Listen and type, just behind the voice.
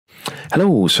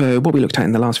Hello, so what we looked at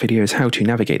in the last video is how to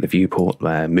navigate the viewport,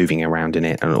 moving around in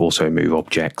it and also move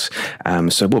objects.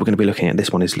 So what we're going to be looking at,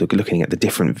 this one is looking at the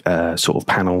different sort of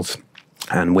panels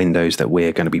and windows that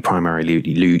we're going to be primarily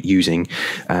using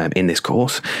in this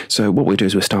course. So what we'll do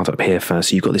is we'll start up here first.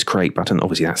 So you've got this create button,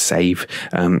 obviously that's save.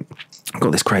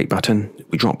 Got this create button,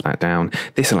 we drop that down.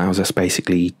 This allows us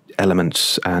basically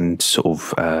elements and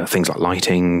sort of things like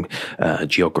lighting,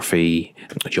 geometry,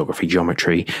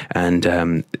 and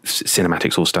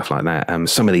cinematics, all stuff like that.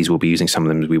 Some of these we'll be using, some of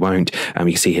them we won't. You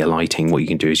can see here lighting. What you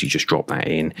can do is you just drop that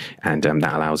in, and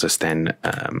that allows us then,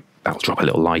 that'll drop a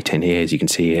little light in here, as you can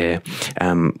see here.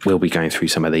 We'll be going through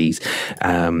some of these.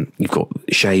 You've got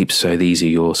shapes, so these are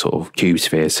your sort of cube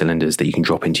spheres, cylinders that you can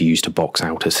drop in to use to box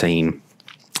out a scene.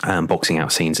 Boxing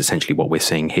out scenes, essentially what we're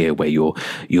seeing here, where you're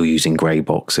using grey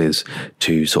boxes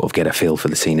to sort of get a feel for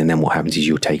the scene, and then what happens is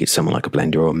you'll take it to someone like a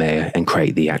Blender or a Maya and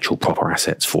create the actual proper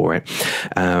assets for it.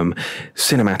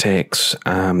 Cinematics,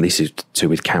 this is to do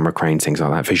with camera cranes, things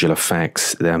like that. Visual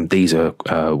effects, these are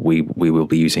we will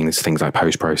be using things like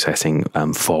post-processing,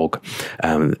 fog,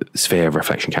 sphere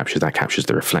reflection captures, that captures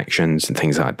the reflections and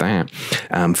things like that.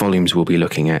 Volumes, we'll be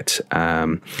looking at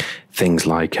things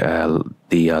like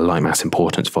the light mass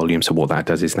importance volume. So what that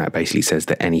does is that basically says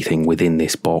that anything within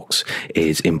this box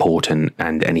is important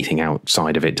and anything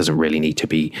outside of it doesn't really need to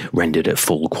be rendered at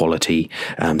full quality.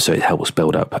 So it helps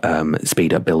build up,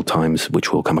 speed up build times,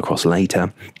 which we'll come across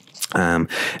later. And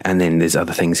then there's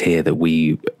other things here that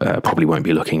we probably won't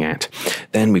be looking at.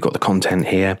 Then we've got the content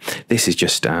here. This is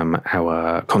just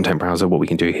our content browser. What we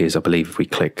can do here is, I believe if we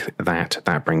click that,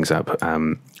 that brings up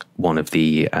one of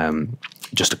the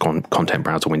just a content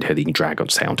browser window that you can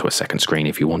drag, say, onto a second screen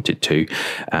if you wanted to.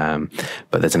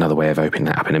 But there's another way of opening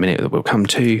that up in a minute that we'll come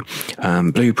to.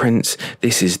 Blueprints.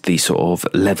 This is the sort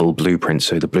of level blueprints.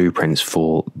 So the blueprints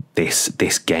for this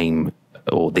game,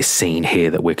 or this scene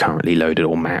here that we're currently loaded,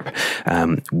 or map.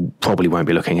 Probably won't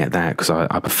be looking at that because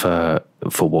I prefer,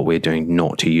 for what we're doing,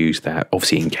 not to use that.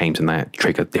 Obviously in games and that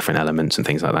trigger different elements and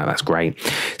things like that, that's great.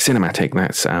 Cinematic,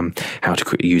 that's how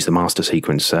to use the master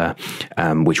sequencer,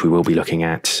 which we will be looking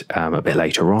at a bit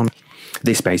later on.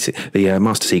 The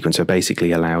master sequencer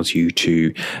basically allows you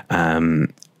to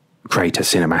create a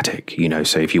cinematic, you know,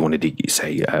 so if you wanted to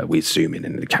say we zoom in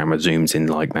and the camera zooms in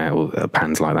like that, or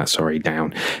pans like that, sorry,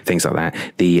 down, things like that.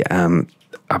 The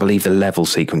I believe the level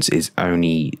sequence is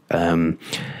only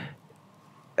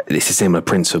it's a similar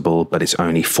principle, but it's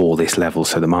only for this level.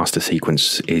 So the master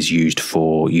sequence is used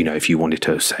for, you know, if you wanted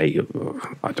to say,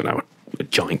 I don't know, a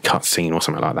giant cut scene or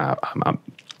something like that.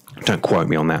 Don't quote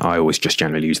me on that. I always just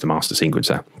generally use the master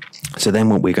sequencer. So then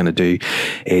what we're going to do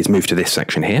is move to this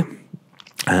section here.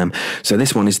 So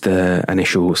this one is the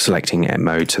initial selecting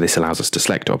mode. So this allows us to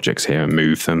select objects here and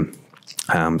move them.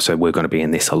 So we're going to be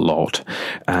in this a lot.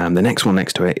 The next one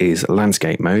next to it is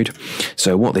landscape mode.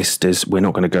 So what this does, we're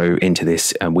not going to go into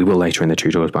this. We will later in the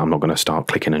tutorials, but I'm not going to start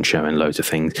clicking and showing loads of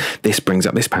things. This brings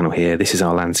up this panel here. This is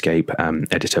our landscape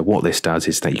editor. What this does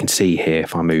is that you can see here,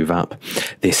 if I move up,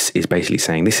 this is basically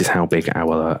saying this is how big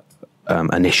our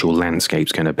initial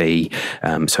landscape's going to be.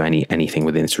 So anything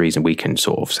within this region, we can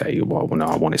sort of say, well, no,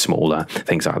 I want it smaller,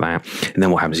 things like that. And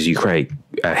then what happens is you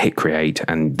hit create,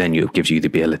 and then it gives you the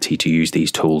ability to use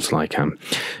these tools like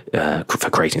for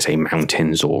creating, say,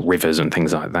 mountains or rivers and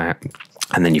things like that.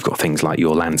 And then you've got things like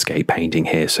your landscape painting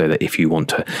here, so that if you want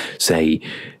to, say,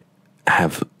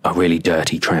 have a really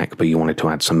dirty track, but you wanted to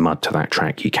add some mud to that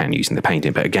track, you can using the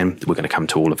painting. But again, we're going to come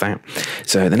to all of that.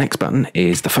 So the next button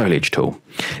is the foliage tool.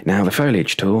 Now the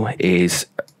foliage tool is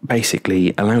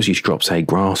basically allows you to drop, say,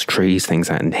 grass, trees, things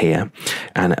out in here,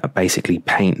 and basically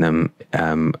paint them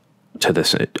onto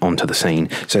the scene.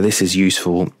 So this is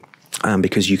useful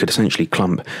because you could essentially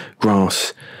clump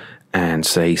grass and,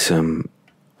 say, some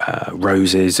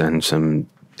roses and some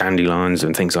dandelions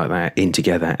and things like that in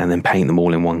together, and then paint them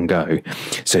all in one go,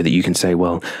 so that you can say,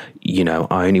 well, you know,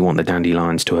 I only want the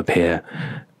dandelions to appear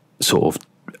sort of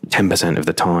 10% of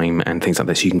the time and things like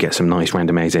this. You can get some nice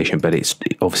randomization, but it's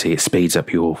obviously, it speeds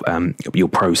up your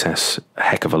process a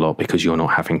heck of a lot, because you're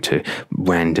not having to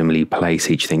randomly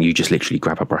place each thing. You just literally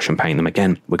grab a brush and paint them.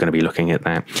 Again, we're going to be looking at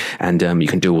that, and you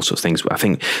can do all sorts of things. I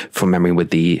think from memory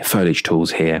with the foliage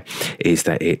tools here is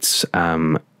that it's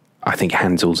I think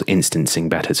handles instancing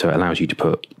better, so it allows you to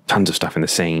put tons of stuff in the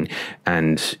scene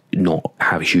and not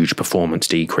have a huge performance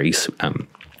decrease.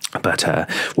 But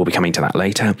we'll be coming to that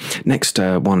later. Next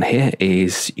one here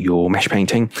is your mesh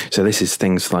painting. So this is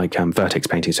things like vertex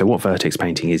painting. So what vertex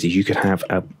painting is you could have,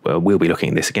 we'll be looking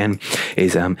at this again,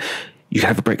 is you can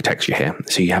have a brick texture here.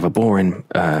 So you have a boring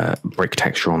brick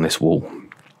texture on this wall.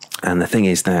 And the thing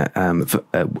is that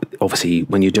obviously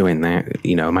when you're doing that,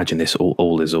 you know, imagine this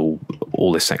all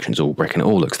this section's all brick and it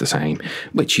all looks the same,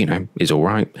 which, you know, is all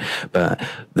right. But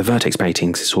the vertex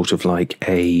painting is sort of like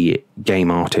a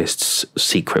game artist's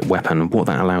secret weapon. What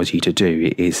that allows you to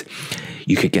do is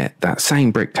you could get that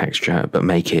same brick texture but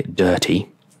make it dirty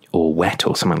or wet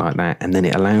or something like that, and then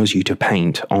it allows you to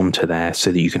paint onto there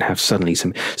so that you can have suddenly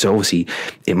some. So obviously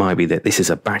it might be that this is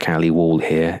a back alley wall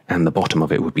here and the bottom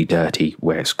of it would be dirty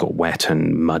where it's got wet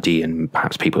and muddy and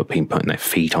perhaps people have been putting their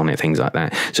feet on it, things like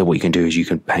that. So what you can do is you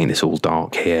can paint this all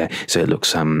dark here so it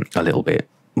looks a little bit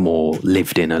more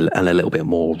lived in, a little bit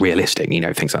more realistic, you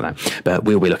know, things like that. But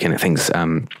we'll be looking at things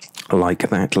like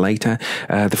that later.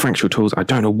 The fractal tools, I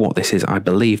don't know what this is. I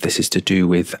believe this is to do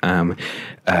with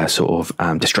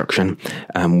destruction.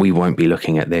 We won't be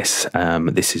looking at this.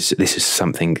 This is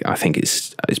something I think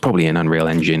it's probably an Unreal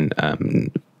Engine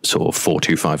sort of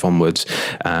 4.25 onwards,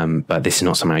 but this is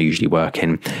not something I usually work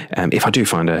in. If I do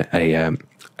find a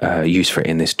use for it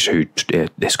in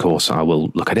this course, I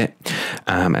will look at it.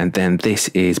 And then this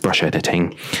is brush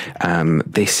editing.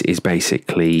 This is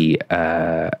basically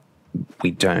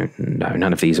we don't know,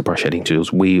 none of these are brush editing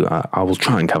tools. I will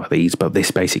try and cover these, but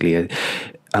this basically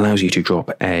allows you to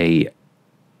drop a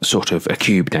sort of a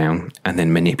cube down and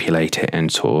then manipulate it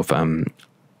and sort of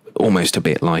almost a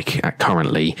bit like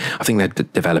currently, I think they're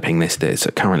developing this. There's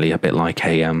currently a bit like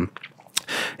a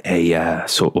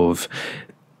sort of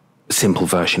simple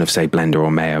version of, say, Blender or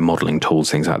Maya modeling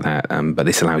tools, things like that. But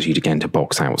this allows you to get into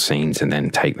box out scenes and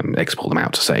then export them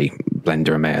out to, say,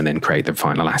 Blender and Maya, and then create the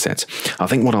final assets. I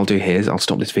think what I'll do here is I'll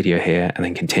stop this video here and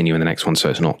then continue in the next one so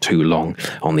it's not too long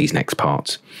on these next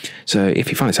parts. So if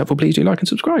you find this helpful, please do like and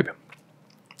subscribe.